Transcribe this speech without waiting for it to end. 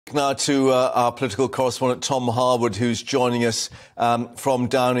Now to our political correspondent Tom Harwood, who's joining us from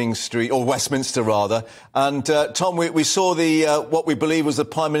Downing Street, or Westminster rather. And Tom, we saw the what we believe was the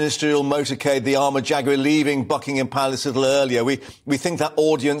Prime Ministerial motorcade, the armoured Jaguar, leaving Buckingham Palace a little earlier. We think that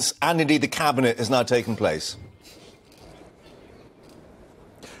audience and indeed the cabinet has now taken place.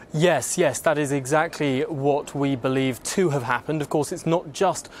 Yes, that is exactly what we believe to have happened. Of course, it's not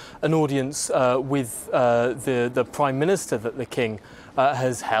just an audience with the Prime Minister that the King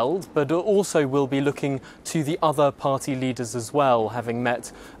has held, but also will be looking to the other party leaders as well, having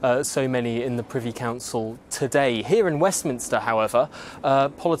met so many in the Privy Council today. Here in Westminster, however,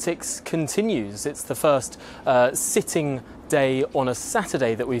 politics continues. It's the first sitting day on a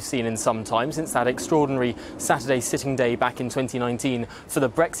Saturday that we've seen in some time, since that extraordinary Saturday sitting day back in 2019 for the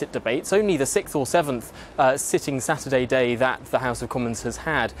Brexit debates. Only the 6th or 7th sitting Saturday day that the House of Commons has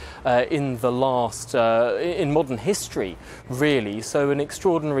had in the last, in modern history, really. So an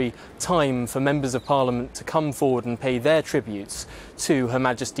extraordinary time for members of Parliament to come forward and pay their tributes to Her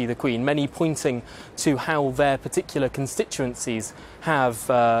Majesty the Queen, many pointing to how their particular constituencies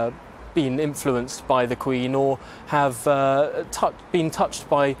have been influenced by the Queen or have been touched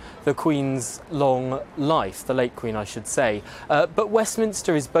by the Queen's long life, the late Queen, I should say. But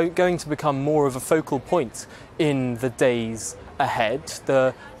Westminster is going to become more of a focal point in the days ahead.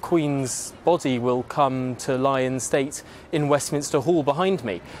 The Queen's body will come to lie in state in Westminster Hall behind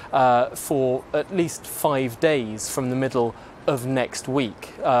me for at least 5 days from the middle of next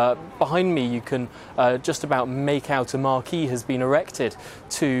week. Behind me you can just about make out a marquee has been erected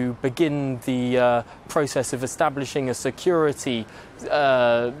to begin the process of establishing a security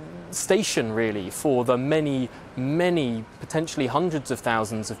station, really, for the many, potentially hundreds of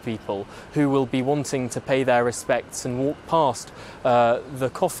thousands of people who will be wanting to pay their respects and walk past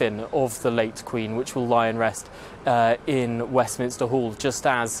the coffin of the late Queen, which will lie and rest in Westminster Hall, just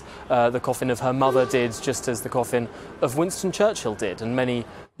as the coffin of her mother did, just as the coffin of Winston Churchill did, and many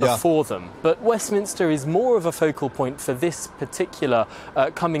before them. But Westminster is more of a focal point for this particular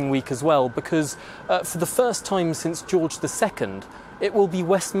coming week as well, because for the first time since George II, it will be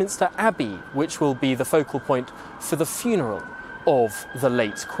Westminster Abbey which will be the focal point for the funeral of the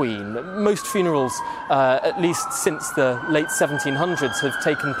late Queen. Most funerals, at least since the late 1700s, have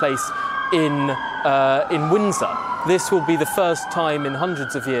taken place in Windsor. This will be the first time in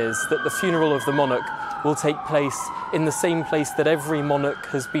hundreds of years that the funeral of the monarch will take place in the same place that every monarch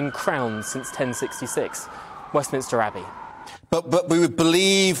has been crowned since 1066, Westminster Abbey. But we would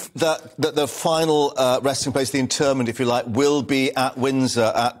believe that the final resting place, the interment, if you like, will be at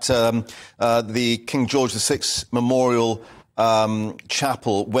Windsor, at the King George VI Memorial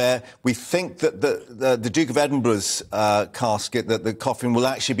Chapel, where we think that the Duke of Edinburgh's casket, that the coffin will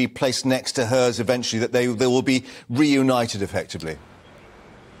actually be placed next to hers eventually, that they will be reunited effectively.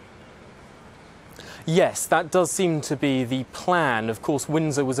 Yes, that does seem to be the plan. Of course,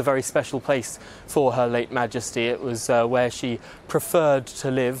 Windsor was a very special place for Her late Majesty. It was where she preferred to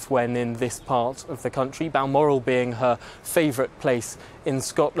live when in this part of the country, Balmoral being her favourite place in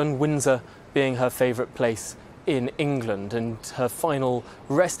Scotland, Windsor being her favourite place in England, and her final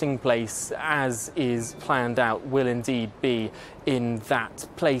resting place, as is planned out, will indeed be in that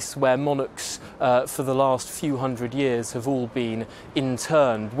place where monarchs for the last few hundred years have all been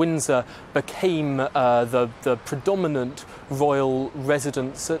interned. Windsor became the predominant royal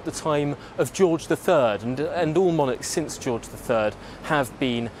residence at the time of George III, and all monarchs since George III have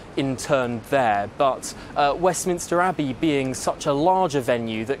been interned there. But Westminster Abbey, being such a larger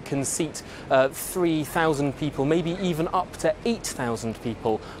venue that can seat 3,000 people, maybe even up to 8,000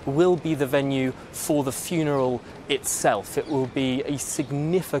 people, will be the venue for the funeral itself. It will be a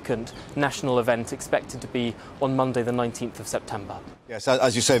significant national event, expected to be on Monday the 19th of September. Yes,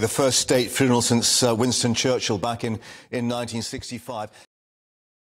 as you say, the first state funeral since Winston Churchill back in 1965.